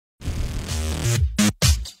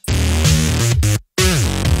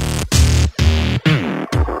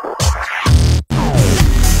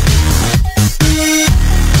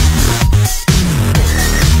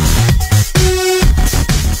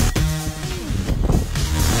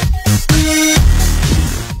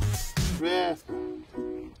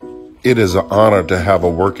It is an honor to have a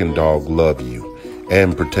working dog love you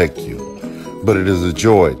and protect you, but it is a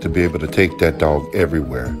joy to be able to take that dog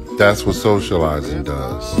everywhere. That's what socializing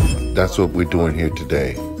does. That's what we're doing here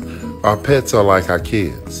today. Our pets are like our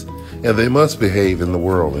kids, and they must behave in the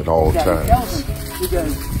world at all times.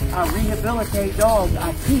 Because I rehabilitate dogs,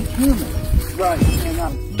 I teach humans. Right.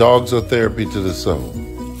 And dogs are therapy to the soul.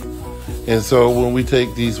 And so when we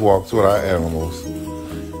take these walks with our animals,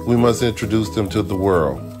 we must introduce them to the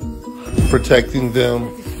world, protecting them,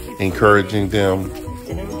 encouraging them,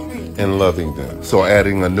 and loving them. So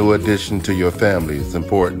adding a new addition to your family is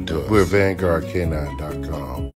important to us. We're vanguardk9.com.